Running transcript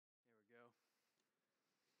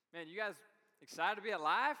Man, you guys excited to be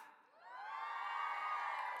alive?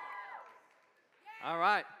 All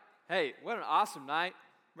right. Hey, what an awesome night.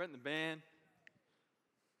 We're in the band.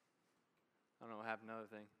 I don't know what happened to the other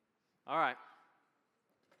thing. All right.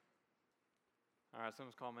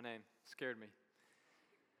 Someone's calling my name. Scared me.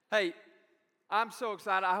 Hey, I'm so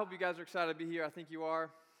excited. I hope you guys are excited to be here. I think you are.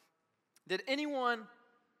 Did anyone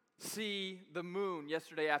see the moon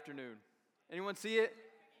yesterday afternoon? Anyone see it?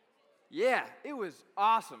 Yeah, it was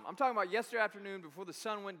awesome. I'm talking about yesterday afternoon before the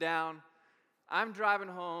sun went down. I'm driving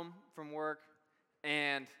home from work,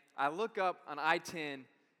 and I look up on I-10,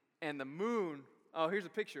 and the moon, here's a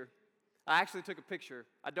picture. I actually took a picture.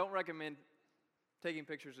 I don't recommend taking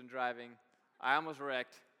pictures and driving. I almost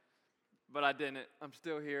wrecked, but I didn't. I'm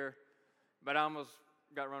still here, but I almost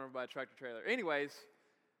got run over by a tractor trailer. Anyways,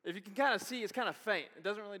 if you can kind of see, it's kind of faint. It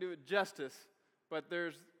doesn't really do it justice, but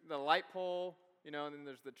there's the light pole, and then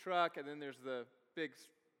there's the truck, and then there's the big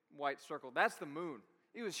white circle. That's the moon.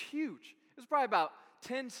 It was huge. It was probably about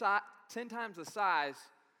 10 times the size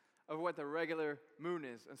of what the regular moon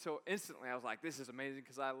is. And so instantly I was like, this is amazing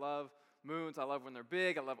because I love moons. I love when they're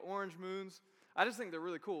big. I love orange moons. I just think they're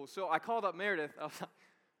really cool. So I called up Meredith. I was like,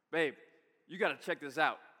 babe, you got to check this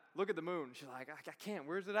out. Look at the moon. She's like, I can't.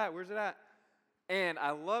 Where's it at? Where's it at? And I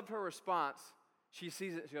loved her response. She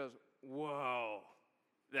sees it. She goes, whoa,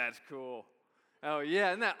 that's cool. Oh, yeah,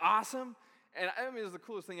 isn't that awesome? And I mean, it was the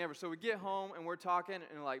coolest thing ever. So we get home, and we're talking, and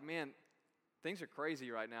we're like, man, things are crazy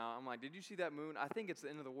right now. I'm like, did you see that moon? I think it's the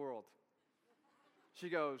end of the world. She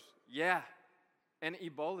goes, yeah, and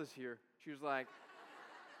Ebola's here. She was like,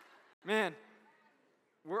 man,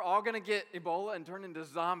 we're all going to get Ebola and turn into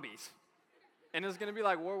zombies. And it's going to be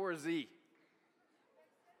like World War Z.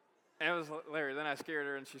 And it was hilarious. Then I scared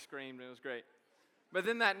her, and she screamed, and it was great. But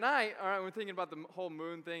then that night, all right, we're thinking about the whole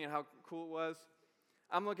moon thing and how cool it was.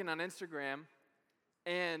 I'm looking on Instagram,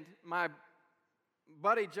 and my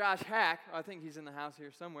buddy Josh Hack, I think he's in the house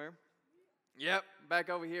here somewhere. Yep, back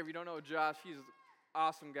over here. If you don't know Josh, he's an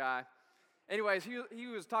awesome guy. Anyways, he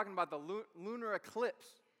was talking about the lunar eclipse.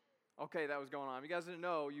 Okay, that was going on. If you guys didn't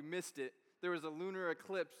know, you missed it. There was a lunar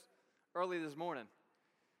eclipse early this morning.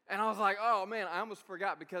 And I was like, oh, man, I almost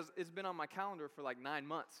forgot because it's been on my calendar for like 9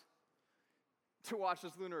 months to watch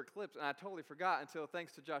this lunar eclipse, and I totally forgot until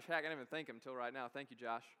thanks to Josh Hack. I didn't even thank him until right now. Thank you,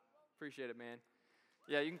 Josh. Appreciate it, man.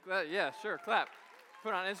 Yeah, you can clap. Yeah, sure, clap. Put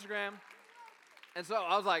it on Instagram. And so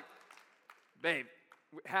I was like, babe,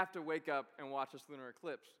 we have to wake up and watch this lunar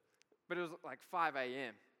eclipse. But it was like 5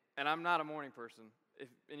 a.m., and I'm not a morning person. If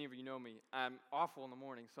any of you know me, I'm awful in the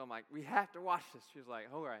morning, so I'm like, we have to watch this. She was like,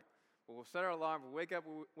 all right, well, we'll set our alarm. We'll wake up.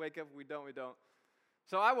 If we don't, we don't.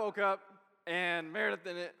 So I woke up, and Meredith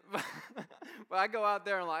in it. But I go out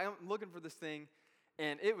there, and I'm looking for this thing,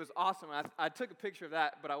 and it was awesome. I took a picture of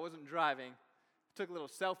that, but I wasn't driving. Took a little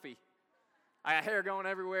selfie. I had hair going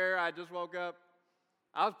everywhere. I just woke up.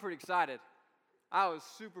 I was pretty excited. I was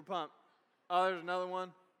super pumped. Oh, there's another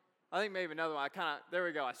one. I think maybe another one. There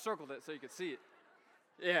we go. I circled it so you could see it.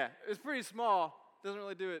 Yeah, it's pretty small. Doesn't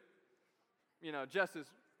really do it, justice.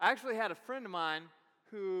 I actually had a friend of mine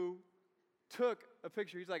who took a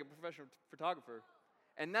picture. He's like a professional photographer.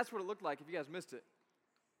 And that's what it looked like if you guys missed it.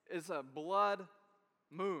 It's a blood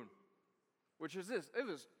moon, which is this. It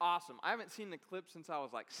was awesome. I haven't seen an eclipse since I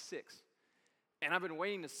was like 6. And I've been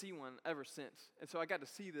waiting to see one ever since. And so I got to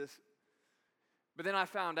see this. But then I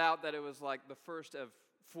found out that it was like the first of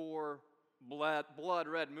 4 blood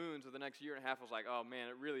red moons of the next year and a half. I was like, oh man,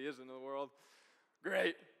 it really is in the world.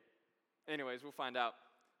 Great. Anyways, we'll find out.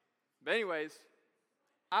 But anyways,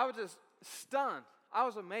 I was just stunned. I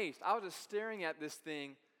was amazed. I was just staring at this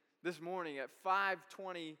thing this morning at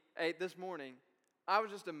 5:28 this morning. I was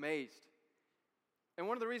just amazed. And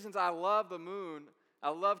one of the reasons I love the moon, I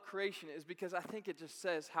love creation, is because I think it just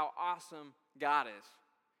says how awesome God is.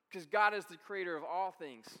 Because God is the creator of all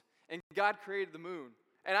things. And God created the moon.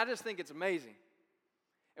 And I just think it's amazing.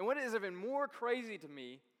 And what is even more crazy to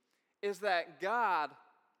me is that God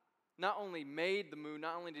not only made the moon,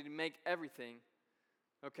 not only did he make everything,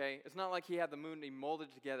 okay, it's not like he had the moon and he molded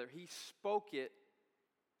it together. He spoke it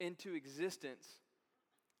into existence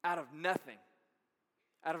out of nothing.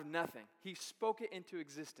 Out of nothing. He spoke it into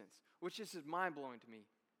existence, which is mind-blowing to me.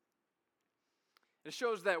 It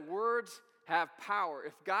shows that words have power.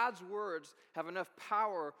 If God's words have enough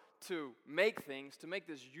power to make things, to make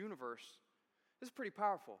this universe, it's pretty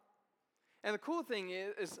powerful. And the cool thing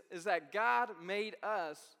is that God made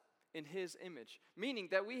us in his image, meaning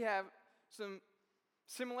that we have some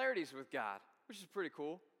similarities with God, which is pretty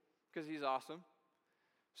cool because he's awesome.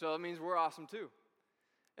 So that means we're awesome too.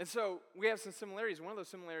 And so we have some similarities. One of those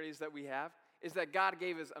similarities that we have is that God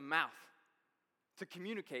gave us a mouth. to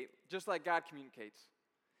communicate just like God communicates.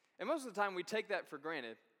 And most of the time we take that for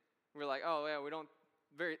granted. We're like, oh yeah, we don't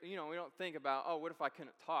think about, oh, what if I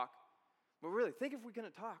couldn't talk? But really, think if we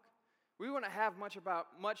couldn't talk. We wouldn't have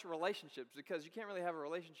much relationships, because you can't really have a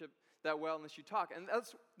relationship that well unless you talk. And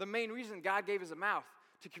that's the main reason God gave us a mouth,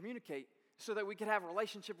 to communicate, so that we could have a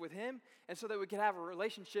relationship with Him and so that we could have a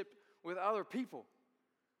relationship with other people,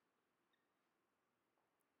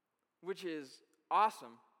 which is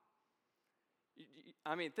awesome.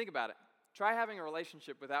 I mean, think about it. Try having a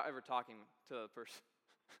relationship without ever talking to the person.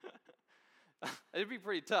 It'd be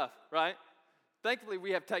pretty tough, right? Thankfully,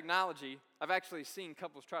 we have technology. I've actually seen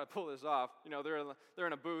couples try to pull this off. They're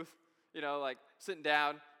in a booth, like sitting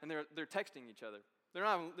down, and they're texting each other. They're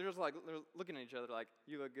looking at each other like,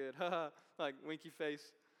 you look good, haha, like winky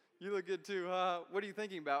face. You look good too, haha. What are you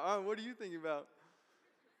thinking about? Oh, what are you thinking about?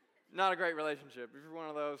 Not a great relationship. If you're one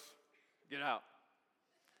of those, get out.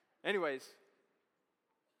 Anyways,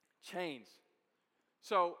 chains.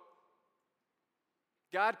 So,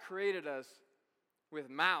 God created us with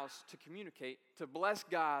mouths to communicate, to bless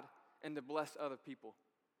God and to bless other people,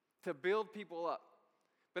 to build people up.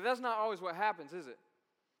 But that's not always what happens, is it?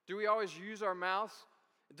 Do we always use our mouths?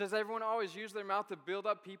 Does everyone always use their mouth to build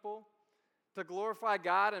up people, to glorify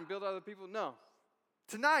God and build other people? No.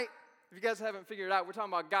 Tonight, if you guys haven't figured it out, we're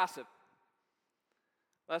talking about gossip.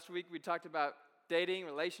 Last week we talked about dating,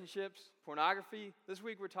 relationships, pornography. This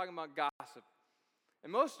week we're talking about gossip.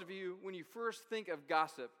 And most of you, when you first think of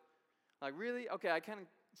gossip, like, really? Okay, I kind of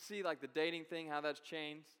see like the dating thing, how that's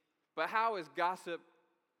changed. But how is gossip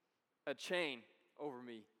a chain over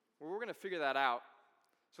me? Well, we're going to figure that out.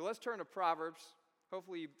 So let's turn to Proverbs.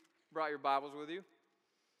 Hopefully you brought your Bibles with you.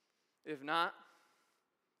 If not,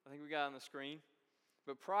 I think we got it on the screen.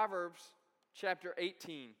 But Proverbs chapter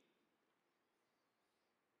 18.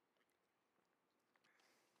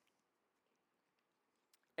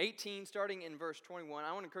 Starting in verse 21.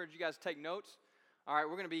 I want to encourage you guys to take notes. All right,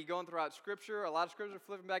 we're going to be going throughout Scripture. A lot of Scripture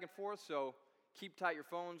flipping back and forth, so keep tight your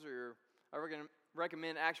phones, or we're going to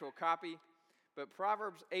recommend actual copy. But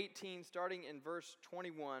Proverbs 18, starting in verse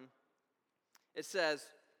 21, it says,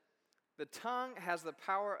 "The tongue has the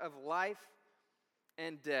power of life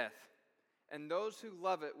and death, and those who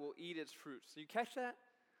love it will eat its fruits." So you catch that?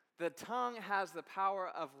 The tongue has the power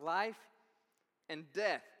of life and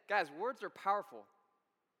death. Guys, words are powerful.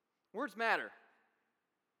 Words matter.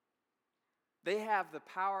 They have the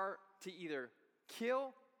power to either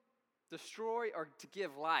kill, destroy, or to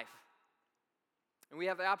give life. And we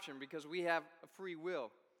have the option because we have a free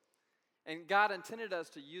will. And God intended us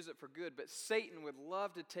to use it for good, but Satan would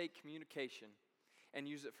love to take communication and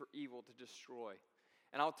use it for evil, to destroy.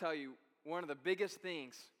 And I'll tell you, one of the biggest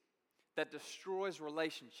things that destroys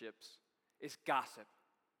relationships is gossip.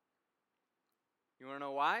 You want to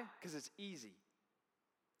know why? Because it's easy.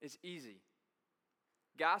 It's easy.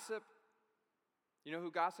 Gossip, you know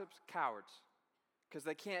who gossips? Cowards. Because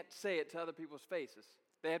they can't say it to other people's faces.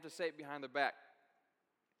 They have to say it behind their back.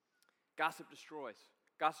 Gossip destroys.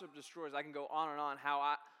 Gossip destroys. I can go on and on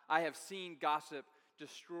how I have seen gossip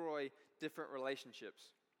destroy different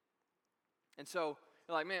relationships. And so,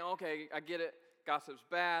 you're like, man, okay, I get it. Gossip's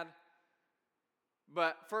bad.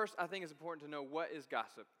 But first, I think it's important to know what is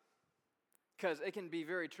gossip. Because it can be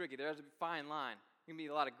very tricky. There's a fine line. It can be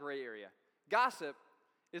a lot of gray area. Gossip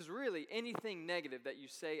is really anything negative that you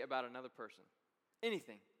say about another person.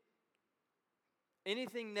 Anything.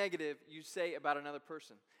 Anything negative you say about another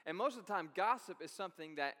person. And most of the time, gossip is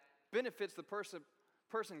something that benefits the person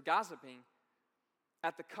gossiping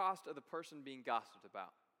at the cost of the person being gossiped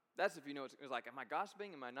about. That's if you know it's like, am I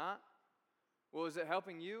gossiping? Am I not? Well, is it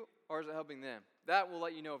helping you or is it helping them? That will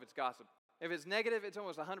let you know if it's gossip. If it's negative, it's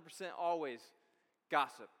almost 100% always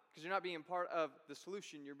gossip. Because you're not being a part of the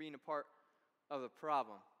solution, you're being a part of the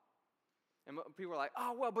problem. And people are like,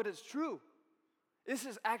 oh, well, but it's true. This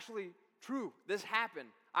is actually true. This happened.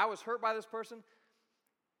 I was hurt by this person.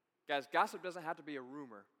 Guys, gossip doesn't have to be a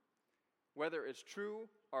rumor. Whether it's true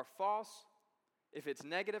or false, if it's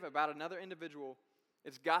negative about another individual,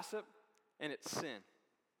 it's gossip and it's sin.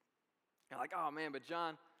 You're like, oh man, but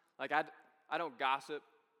John, like I don't gossip.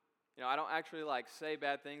 I don't actually like say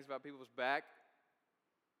bad things about people's back.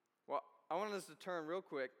 Well, I want us to turn real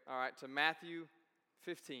quick, all right, to Matthew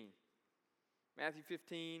 15. Matthew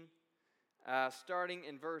 15, starting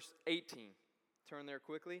in verse 18. Turn there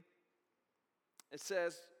quickly. It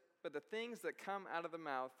says, "But the things that come out of the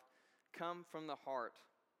mouth come from the heart,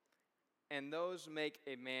 and those make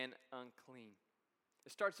a man unclean."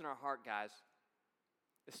 It starts in our heart, guys.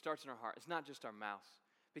 It starts in our heart. It's not just our mouths.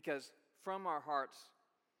 Because from our hearts,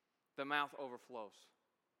 the mouth overflows.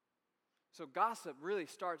 So gossip really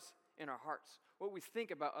starts in our hearts, what we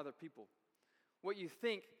think about other people, what you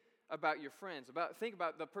think about your friends, think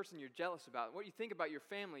about the person you're jealous about, what you think about your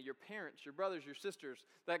family, your parents, your brothers, your sisters,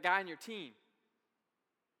 that guy on your team.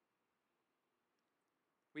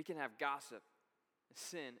 We can have gossip,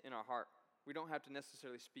 sin in our heart. We don't have to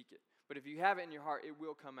necessarily speak it. But if you have it in your heart, it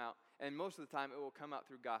will come out. And most of the time, it will come out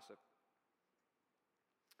through gossip.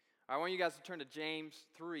 I want you guys to turn to James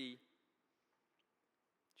 3.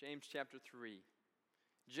 James chapter 3.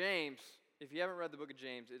 James, if you haven't read the book of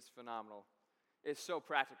James, it's phenomenal. It's so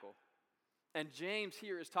practical. And James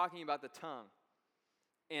here is talking about the tongue.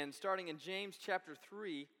 And starting in James chapter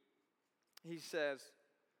 3, he says,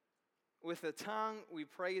 "With the tongue we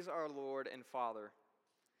praise our Lord and Father,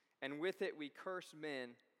 and with it we curse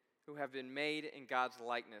men who have been made in God's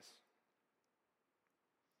likeness.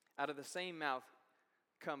 Out of the same mouth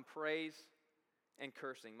come praise and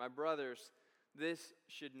cursing. My brothers, this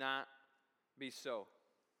should not be so."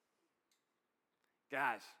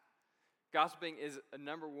 Guys, gossiping is a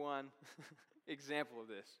number one example of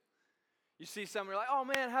this. You see someone, you're like, "Oh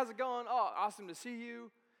man, how's it going? Oh, awesome to see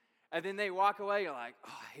you." And then they walk away, you're like,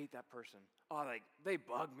 "Oh, I hate that person. Oh, they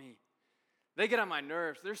bug me. They get on my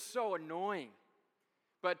nerves. They're so annoying."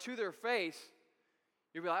 But to their face,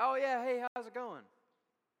 you'll be like, "Oh yeah, hey, how's it going?"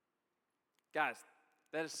 Guys,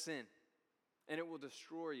 that is sin. And it will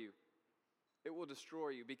destroy you. It will destroy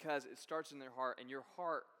you because it starts in their heart. And your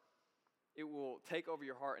heart, it will take over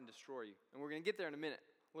your heart and destroy you. And we're going to get there in a minute,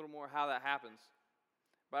 a little more how that happens.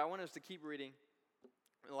 But I want us to keep reading.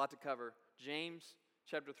 A lot to cover. James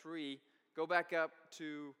chapter 3. Go back up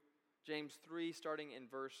to James 3, starting in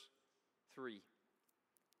verse 3.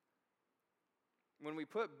 "When we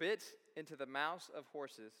put bits into the mouths of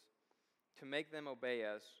horses to make them obey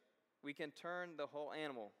us, we can turn the whole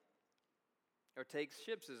animal. Or take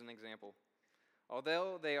ships as an example.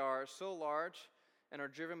 Although they are so large and are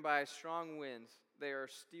driven by strong winds, they are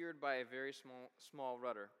steered by a very small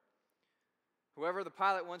rudder. Whoever the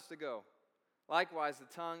pilot wants to go. Likewise, the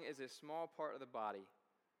tongue is a small part of the body,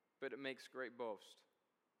 but it makes great boast.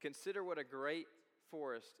 Consider what a great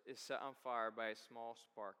forest is set on fire by a small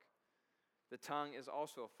spark. The tongue is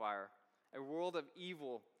also a fire, a world of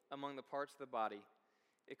evil among the parts of the body.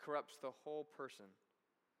 It corrupts the whole person,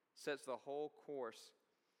 sets the whole course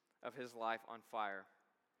of his life on fire,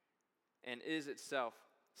 and is itself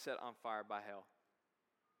set on fire by hell."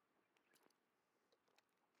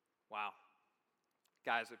 Wow.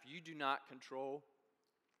 Guys, if you do not control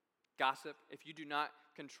gossip, if you do not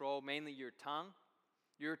control mainly your tongue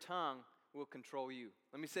will control you.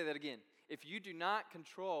 Let me say that again. If you do not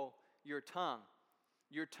control your tongue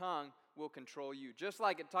will control you. Just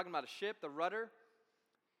like it, talking about a ship, the rudder.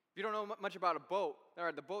 If you don't know much about a boat, all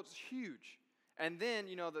right, the boat's huge. And then,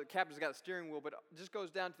 the captain's got a steering wheel, but it just goes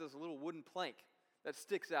down to this little wooden plank that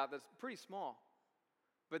sticks out that's pretty small.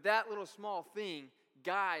 But that little small thing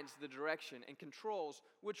guides the direction and controls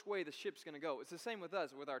which way the ship's going to go. It's the same with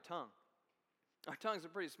us, with our tongue. Our tongue's a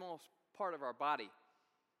pretty small part of our body.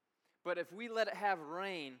 But if we let it have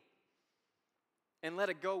reign and let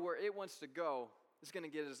it go where it wants to go, it's going to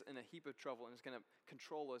get us in a heap of trouble, and it's going to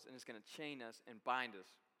control us, and it's going to chain us and bind us.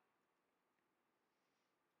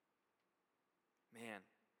 Man,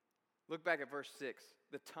 look back at verse 6.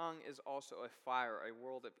 "The tongue is also a fire, a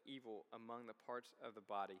world of evil among the parts of the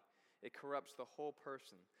body. It corrupts the whole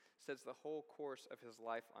person, sets the whole course of his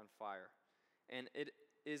life on fire, and it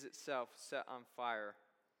is itself set on fire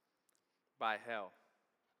by hell."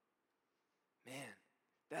 Man,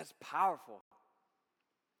 that's powerful.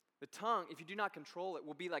 The tongue, if you do not control it,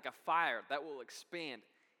 will be like a fire that will expand.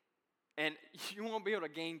 And you won't be able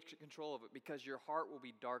to gain control of it because your heart will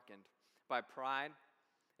be darkened by pride,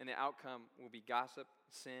 and the outcome will be gossip,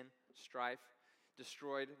 sin, strife,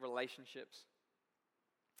 destroyed relationships.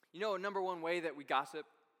 Number one way that we gossip?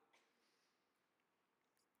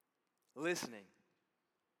 Listening.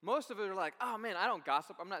 Most of it are like, "Oh man, I don't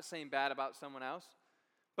gossip. I'm not saying bad about someone else."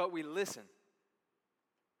 But we listen.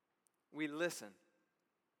 We listen.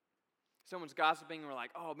 Someone's gossiping and we're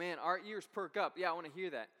like, "Oh man, our ears perk up. Yeah, I want to hear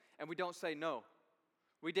that." And we don't say no.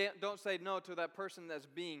 We don't say no to that person that's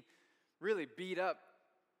being really beat up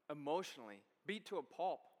emotionally, beat to a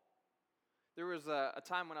pulp. There was a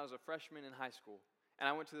time when I was a freshman in high school, and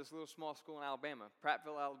I went to this little small school in Alabama,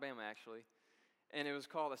 Prattville, Alabama, actually, and it was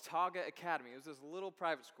called Autauga Academy. It was this little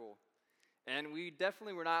private school, and we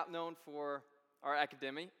definitely were not known for our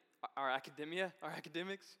academics.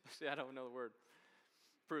 See, I don't know the word.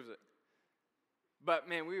 Proves it. But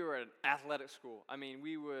man, we were an athletic school. I mean,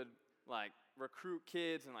 we would recruit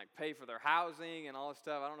kids and pay for their housing and all this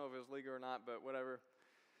stuff. I don't know if it was legal or not, but whatever.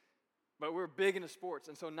 But we were big into sports,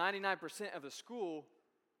 and so 99% of the school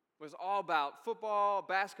was all about football,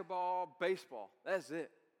 basketball, baseball. That's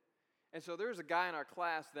it. And so there was a guy in our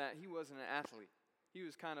class that he wasn't an athlete. He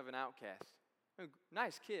was kind of an outcast. A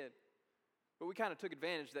nice kid, but we kind of took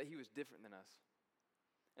advantage that he was different than us.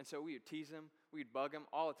 And so we would tease him, we'd bug him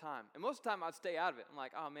all the time. And most of the time I'd stay out of it. I'm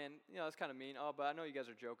like, oh man, that's kind of mean. Oh, but I know you guys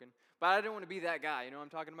are joking. But I didn't want to be that guy, you know what I'm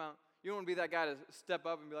talking about? You don't want to be that guy to step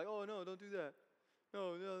up and be like, oh no, don't do that.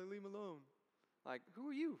 No, leave him alone. Like, who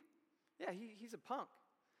are you? Yeah, he's a punk.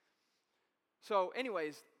 So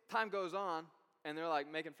anyways, time goes on, and they're like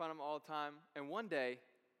making fun of him all the time. And one day,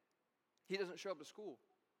 he doesn't show up to school.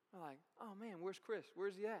 They're like, oh man, where's Chris?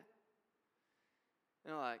 Where's he at?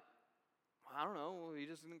 And they're like, I don't know. Well, he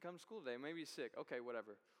just didn't come to school today. Maybe he's sick. Okay,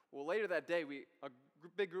 whatever. Well, later that day, a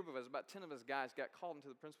big group of us, about 10 of us guys, got called into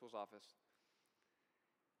the principal's office.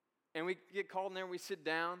 And we get called in there, and we sit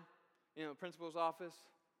down in the principal's office.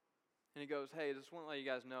 And he goes, hey, just want to let you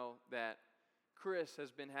guys know that Chris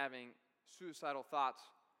has been having suicidal thoughts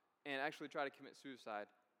and actually try to commit suicide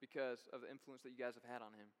because of the influence that you guys have had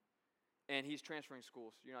on him. And he's transferring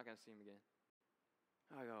schools, so you're not going to see him again.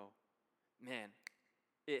 I go, man,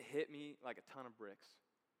 it hit me like a ton of bricks.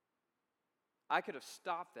 I could have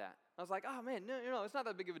stopped that. I was like, oh man, no, it's not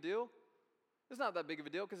that big of a deal. It's not that big of a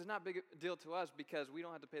deal because it's not a big a deal to us because we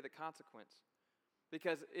don't have to pay the consequence.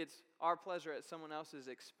 Because it's our pleasure at someone else's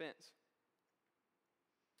expense.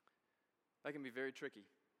 That can be very tricky.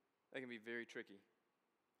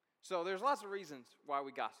 So there's lots of reasons why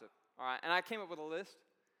we gossip, all right? And I came up with a list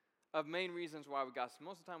of main reasons why we gossip.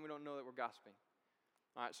 Most of the time we don't know that we're gossiping.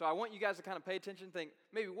 All right, so I want you guys to kind of pay attention and think,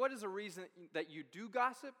 maybe what is a reason that you do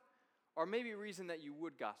gossip, or maybe a reason that you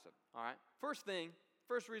would gossip, all right? First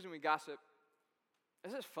reason we gossip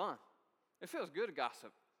is it's fun. It feels good to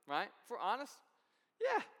gossip, right? If we're honest,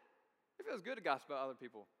 yeah, it feels good to gossip about other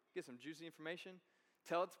people. Get some juicy information,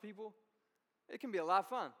 tell it to people. It can be a lot of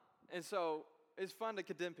fun. And so it's fun to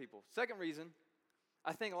condemn people. Second reason,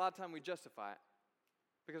 I think a lot of time we justify it.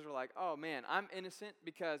 Because we're like, oh man, I'm innocent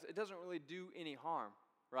because it doesn't really do any harm,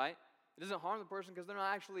 right? It doesn't harm the person because they're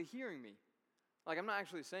not actually hearing me. Like, I'm not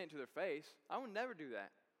actually saying it to their face. I would never do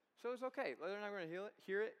that. So it's okay. They're not going to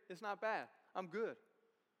hear it. It's not bad. I'm good.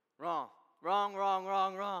 Wrong.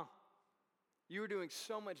 You are doing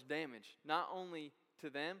so much damage, not only to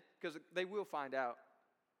them, because they will find out,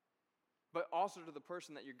 but also to the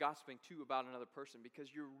person that you're gossiping to about another person,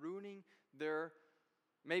 because you're ruining their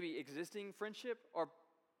maybe existing friendship or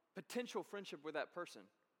potential friendship with that person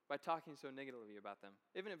by talking so negatively about them,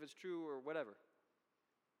 even if it's true or whatever.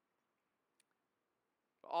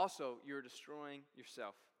 But also, you're destroying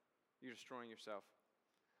yourself.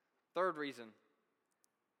 Third reason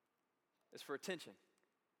is for attention.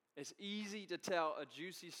 It's easy to tell a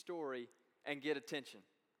juicy story and get attention.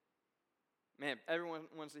 Man, everyone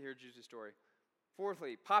wants to hear a juicy story.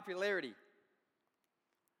 Fourthly, popularity.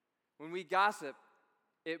 When we gossip,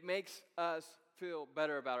 it makes us feel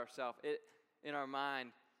better about ourselves. It, in our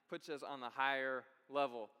mind, puts us on the higher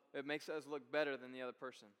level. It makes us look better than the other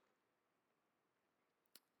person.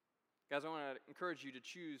 Guys, I want to encourage you to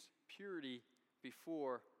choose purity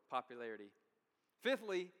before popularity.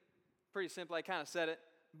 Fifthly, pretty simple, I kind of said it,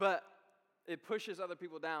 but it pushes other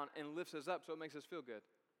people down and lifts us up so it makes us feel good.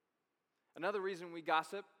 Another reason we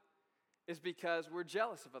gossip is because we're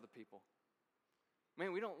jealous of other people.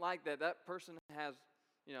 Man, we don't like that person has,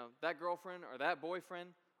 that girlfriend or that boyfriend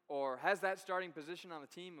or has that starting position on the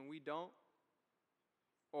team and we don't,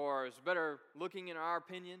 or is better looking in our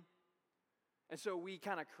opinion. And so we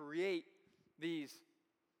kind of create these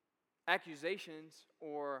accusations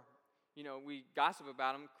or, we gossip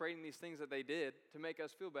about them, creating these things that they did to make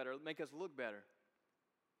us feel better, make us look better.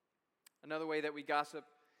 Another way that we gossip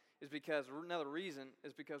is because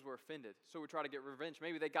we're offended. So we try to get revenge.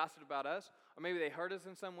 Maybe they gossiped about us, or maybe they hurt us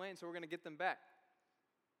in some way, and so we're going to get them back.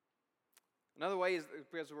 Another way is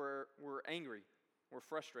because we're angry, we're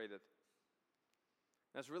frustrated.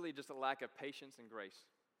 That's really just a lack of patience and grace.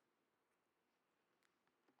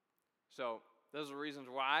 So those are reasons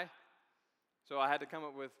why. So I had to come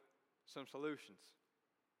up with some solutions.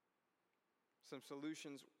 Some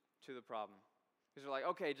solutions to the problem. Because they're like,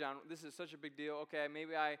 okay, John, this is such a big deal. Okay,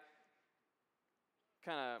 maybe I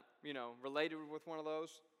kind of, related with one of those.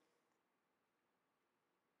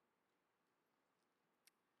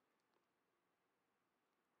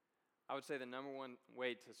 I would say the number one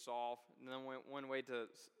way to solve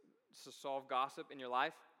gossip in your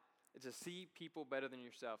life is to see people better than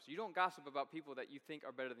yourself. So you don't gossip about people that you think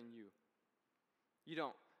are better than you. You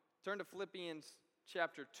don't. Turn to Philippians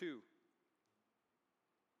chapter 2.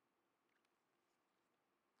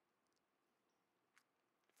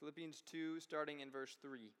 Philippians 2, starting in verse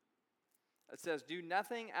 3. It says, do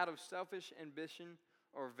nothing out of selfish ambition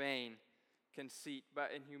or vain conceit,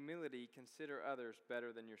 but in humility consider others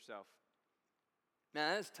better than yourself.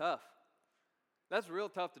 Man, that's tough. That's real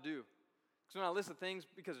tough to do. Because when I list the things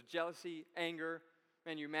because of jealousy, anger,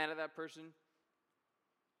 man, you're mad at that person,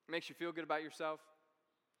 it makes you feel good about yourself.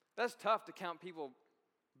 That's tough to count people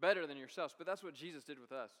better than yourselves, but that's what Jesus did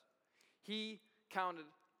with us. He counted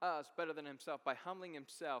us better than himself by humbling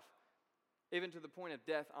himself even to the point of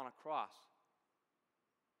death on a cross.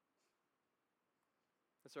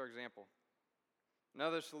 That's our example.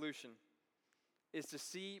 Another solution is to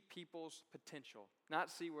see people's potential, not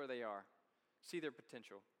see where they are. See their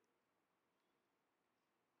potential.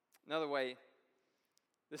 Another way,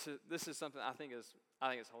 this is something I think is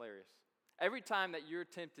hilarious. Every time that you're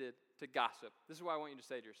tempted to gossip, this is what I want you to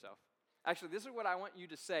say to yourself. Actually, this is what I want you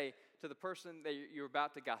to say to the person that you're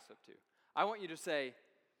about to gossip to. I want you to say,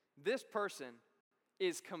 this person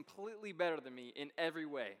is completely better than me in every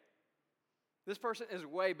way. This person is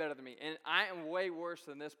way better than me, and I am way worse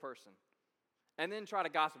than this person. And then try to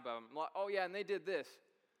gossip about them. Like, oh yeah, and they did this.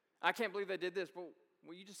 I can't believe they did this, but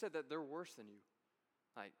well, you just said that they're worse than you.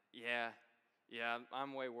 Like, yeah,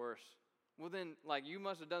 I'm way worse. Well then, like, you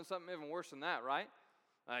must have done something even worse than that, right?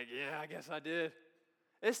 Like, yeah, I guess I did.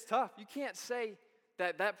 It's tough. You can't say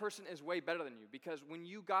that that person is way better than you, because when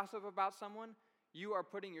you gossip about someone, you are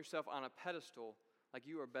putting yourself on a pedestal like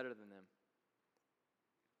you are better than them.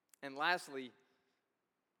 And lastly,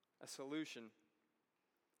 a solution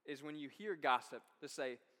is when you hear gossip, to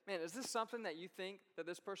say, man, is this something that you think that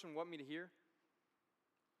this person want me to hear?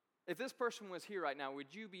 If this person was here right now,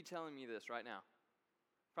 would you be telling me this right now?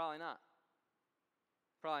 Probably not.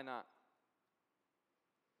 Probably not.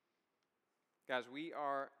 Guys, we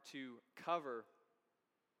are to cover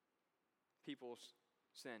people's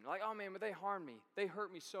sin. Like, oh man, but they harmed me. They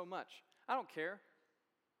hurt me so much. I don't care.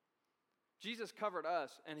 Jesus covered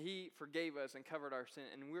us, and he forgave us and covered our sin,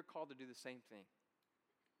 and we're called to do the same thing.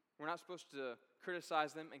 We're not supposed to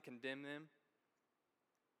criticize them and condemn them.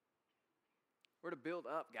 We're to build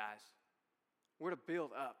up, guys. We're to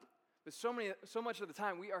build up. But so much of the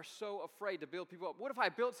time, we are so afraid to build people up. What if I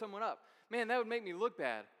built someone up? Man, that would make me look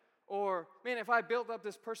bad. Or, man, if I built up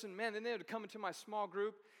this person, man, then they would come into my small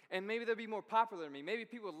group, and maybe they'd be more popular than me. Maybe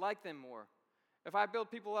people would like them more. If I build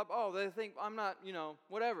people up, oh, they think I'm not,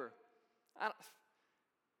 whatever.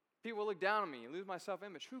 People look down on me, lose my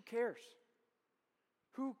self-image. Who cares?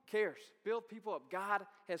 Who cares? Build people up. God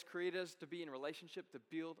has created us to be in a relationship to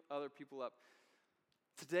build other people up.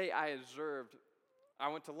 Today I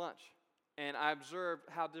went to lunch, and I observed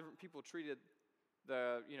how different people treated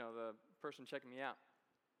the person checking me out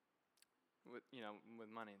with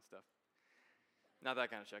money and stuff. Not that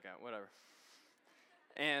kind of checkout, whatever.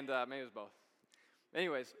 And maybe it was both.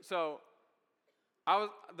 Anyways, so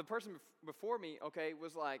the person before me, okay,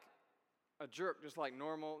 was like a jerk, just like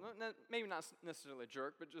normal. Maybe not necessarily a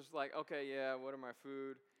jerk, but just like, okay, yeah, what are my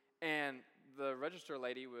food? And the register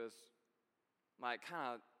lady was like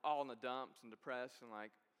kind of all in the dumps and depressed, and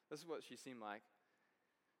like, this is what she seemed like.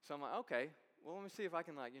 So I'm like, okay, well, let me see if I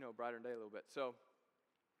can brighten her day a little bit. So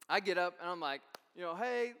I get up and I'm like,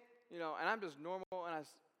 hey, and I'm just normal, and I,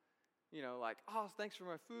 like, oh, thanks for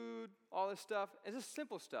my food, all this stuff. It's just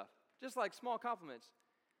simple stuff, just like small compliments.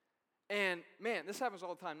 And man, this happens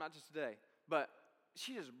all the time, not just today, but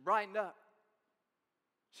she just brightened up.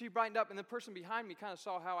 She brightened up, and the person behind me kind of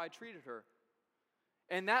saw how I treated her.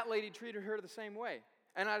 And that lady treated her the same way.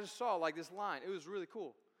 And I just saw like this line. It was really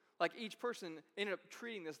cool. Like each person ended up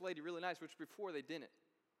treating this lady really nice, which before they didn't.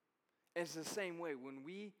 And it's the same way. When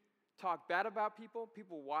we talk bad about people,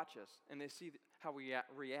 people watch us and they see how we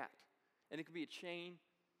react. And it can be a chain.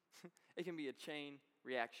 It can be a chain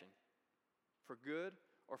reaction. For good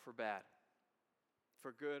or for bad.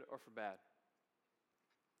 For good or for bad.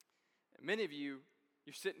 And many of you,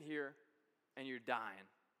 you're sitting here and you're dying.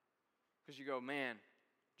 Because you go, man,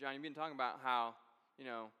 John, you've been talking about how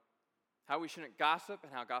we shouldn't gossip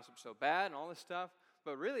and how gossip's so bad and all this stuff.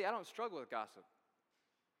 But really, I don't struggle with gossip.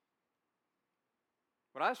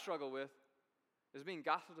 What I struggle with is being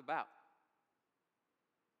gossiped about.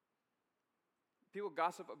 People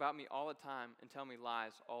gossip about me all the time and tell me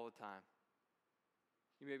lies all the time.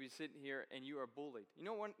 You may be sitting here and you are bullied. You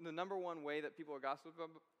know the number one way that people are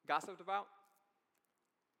gossiped about?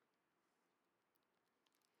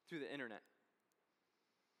 Through the internet.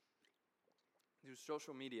 Through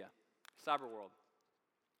social media, cyber world.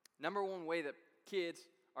 Number one way that kids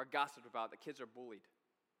are gossiped about, that kids are bullied.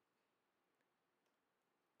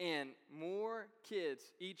 And more kids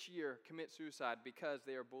each year commit suicide because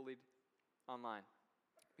they are bullied online.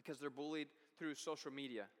 Because they're bullied through social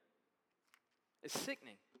media. It's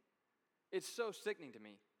sickening. It's so sickening to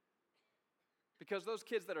me. Because those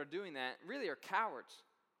kids that are doing that really are cowards.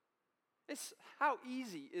 How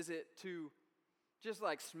easy is it to just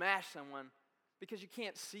like smash someone because you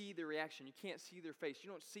can't see their reaction, you can't see their face, you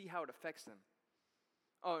don't see how it affects them.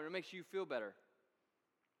 Oh, and it makes you feel better.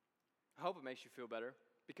 I hope it makes you feel better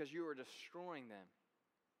because you are destroying them.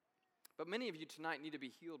 But many of you tonight need to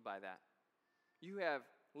be healed by that. You have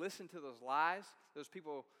listened to those lies, those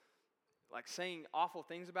people like saying awful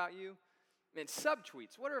things about you. And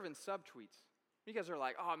subtweets, what are even subtweets? You guys are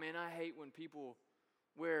like, oh man, I hate when people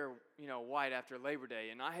wear, white after Labor Day,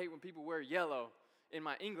 and I hate when people wear yellow in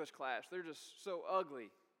my English class. They're just so ugly.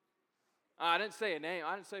 I didn't say a name.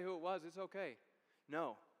 I didn't say who it was. It's okay.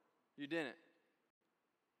 No, you didn't.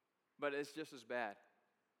 But it's just as bad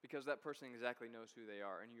because that person exactly knows who they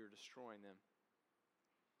are, and you're destroying them.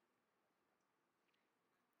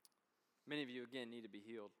 Many of you, again, need to be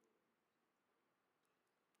healed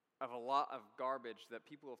of a lot of garbage that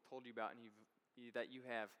people have told you about and that you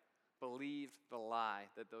have believed the lie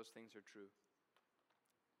that those things are true.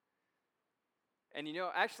 And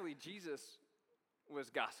actually Jesus was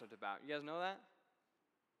gossiped about. You guys know that?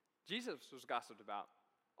 Jesus was gossiped about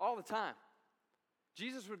all the time.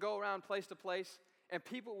 Jesus would go around place to place and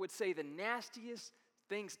people would say the nastiest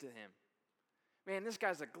things to him. Man, this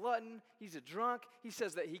guy's a glutton. He's a drunk. He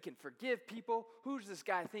says that he can forgive people. Who does this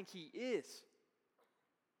guy think he is?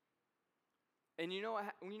 And you know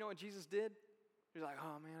what Jesus did? He's like,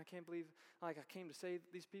 oh man, I can't believe I came to save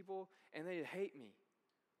these people and they hate me.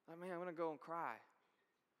 Like, man, I'm going to go and cry.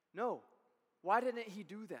 No. Why didn't he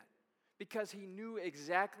do that? Because he knew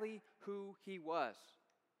exactly who he was.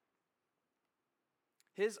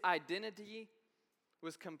 His identity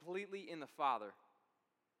was completely in the Father.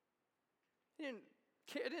 It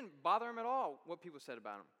didn't bother him at all what people said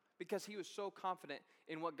about him because he was so confident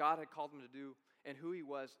in what God had called him to do and who he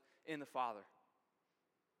was in the Father.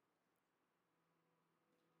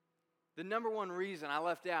 The number one reason I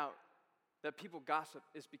left out that people gossip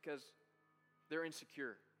is because they're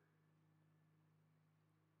insecure.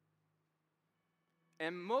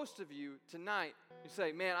 And most of you tonight, you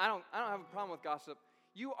say, man, I don't have a problem with gossip.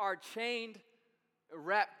 You are chained,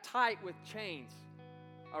 wrapped tight with chains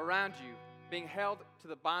around you, being held to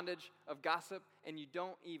the bondage of gossip, and you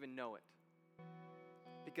don't even know it.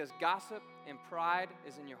 Because gossip and pride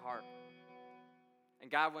is in your heart.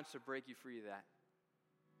 And God wants to break you free of that.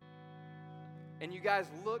 And you guys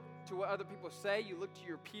look to what other people say. You look to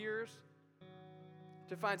your peers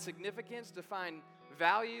to find significance, to find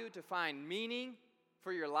value, to find meaning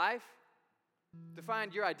for your life, to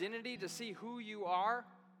find your identity, to see who you are.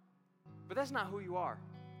 But that's not who you are.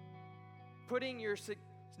 Putting your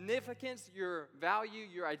significance, your value,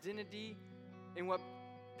 your identity in what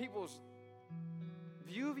people's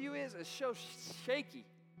view of you is so shaky.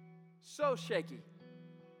 So shaky.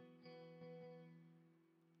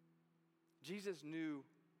 Jesus knew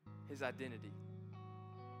his identity.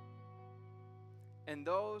 And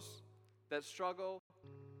those that struggle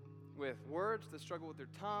with words, that struggle with their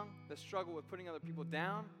tongue, that struggle with putting other people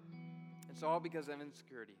down, it's all because of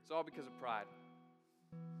insecurity. It's all because of pride.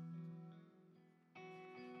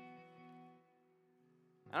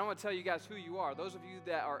 I don't want to tell you guys who you are. Those of you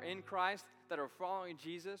that are in Christ, that are following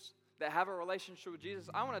Jesus, that have a relationship with Jesus,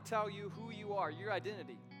 I want to tell you who you are, your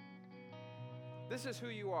identity. This is who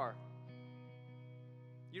you are.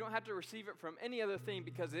 You don't have to receive it from any other thing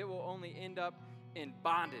because it will only end up in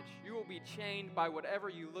bondage. You will be chained by whatever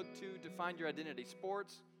you look to find your identity.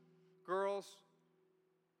 Sports, girls,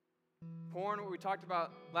 porn, what we talked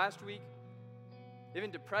about last week, even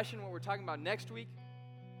depression, what we're talking about next week,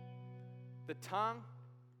 the tongue.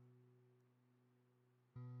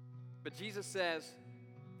 But Jesus says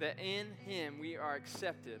that in him we are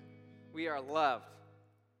accepted, we are loved,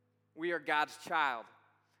 we are God's child,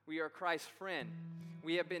 we are Christ's friend,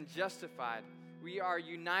 we have been justified, we are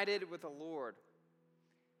united with the Lord,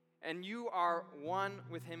 and you are one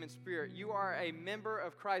with him in spirit. You are a member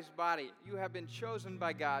of Christ's body. You have been chosen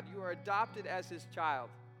by God. You are adopted as his child.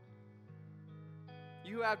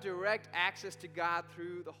 You have direct access to God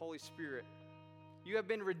through the Holy Spirit. You have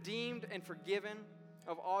been redeemed and forgiven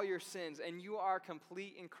of all your sins, and you are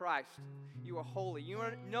complete in Christ. You are holy. You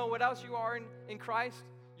want to know what else you are in Christ?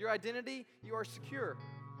 Your identity? You are secure.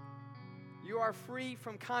 You are free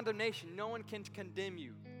from condemnation. No one can condemn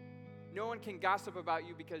you. No one can gossip about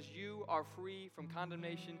you because you are free from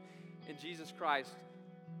condemnation in Jesus Christ.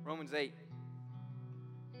 Romans 8.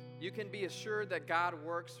 You can be assured that God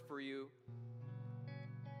works for you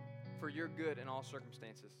for your good in all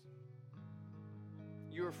circumstances.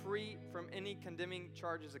 You are free from any condemning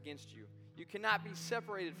charges against you. You cannot be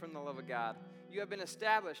separated from the love of God. You have been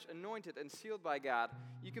established, anointed, and sealed by God.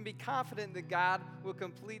 You can be confident that God will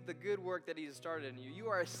complete the good work that He has started in you. You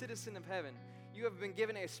are a citizen of heaven. You have been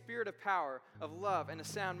given a spirit of power, of love, and a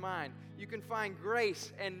sound mind. You can find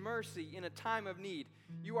grace and mercy in a time of need.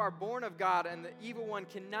 You are born of God, and the evil one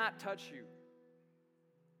cannot touch you.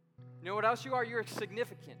 You know what else you are? You're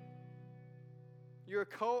significant. You're a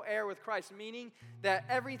co-heir with Christ, meaning that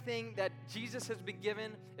everything that Jesus has been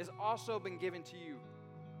given has also been given to you.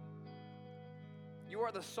 You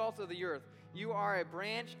are the salt of the earth. You are a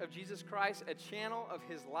branch of Jesus Christ, a channel of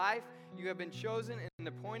His life. You have been chosen and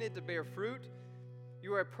appointed to bear fruit.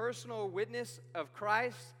 You are a personal witness of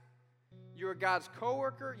Christ. You are God's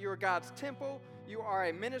co-worker. You are God's temple. You are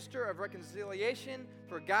a minister of reconciliation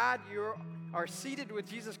for God. You are seated with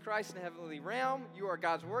Jesus Christ in the heavenly realm. You are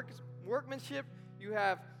God's workmanship.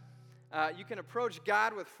 You can approach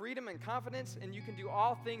God with freedom and confidence, and you can do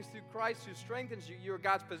all things through Christ who strengthens you. You are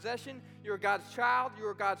God's possession. You are God's child. You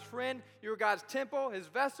are God's friend. You are God's temple, His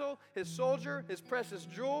vessel, His soldier, His precious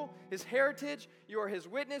jewel, His heritage. You are His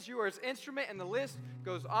witness. You are His instrument, and the list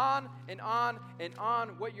goes on and on and on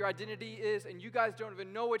what your identity is, and you guys don't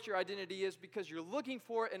even know what your identity is because you're looking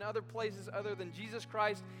for it in other places other than Jesus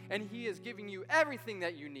Christ, and He is giving you everything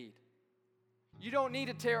that you need. You don't need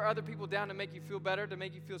to tear other people down to make you feel better, to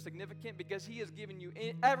make you feel significant, because He has given you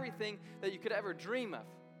everything that you could ever dream of.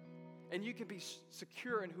 And you can be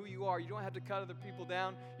secure in who you are. You don't have to cut other people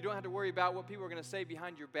down. You don't have to worry about what people are going to say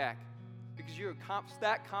behind your back, because you're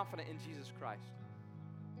that confident in Jesus Christ.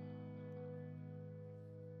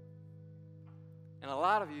 And a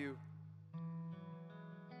lot of you,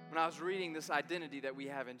 when I was reading this identity that we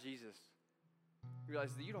have in Jesus, you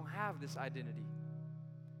realize that you don't have this identity.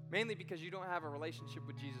 Mainly because you don't have a relationship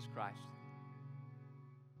with Jesus Christ.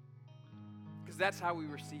 Because that's how we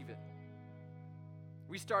receive it.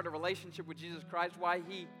 We start a relationship with Jesus Christ, why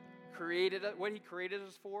He created us, what He created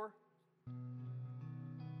us for.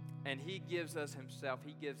 And He gives us Himself.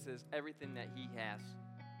 He gives us everything that He has.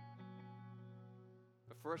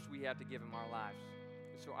 But first we have to give Him our lives.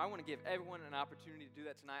 And so I want to give everyone an opportunity to do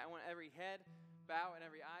that tonight. I want every head bow and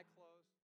every eye closed.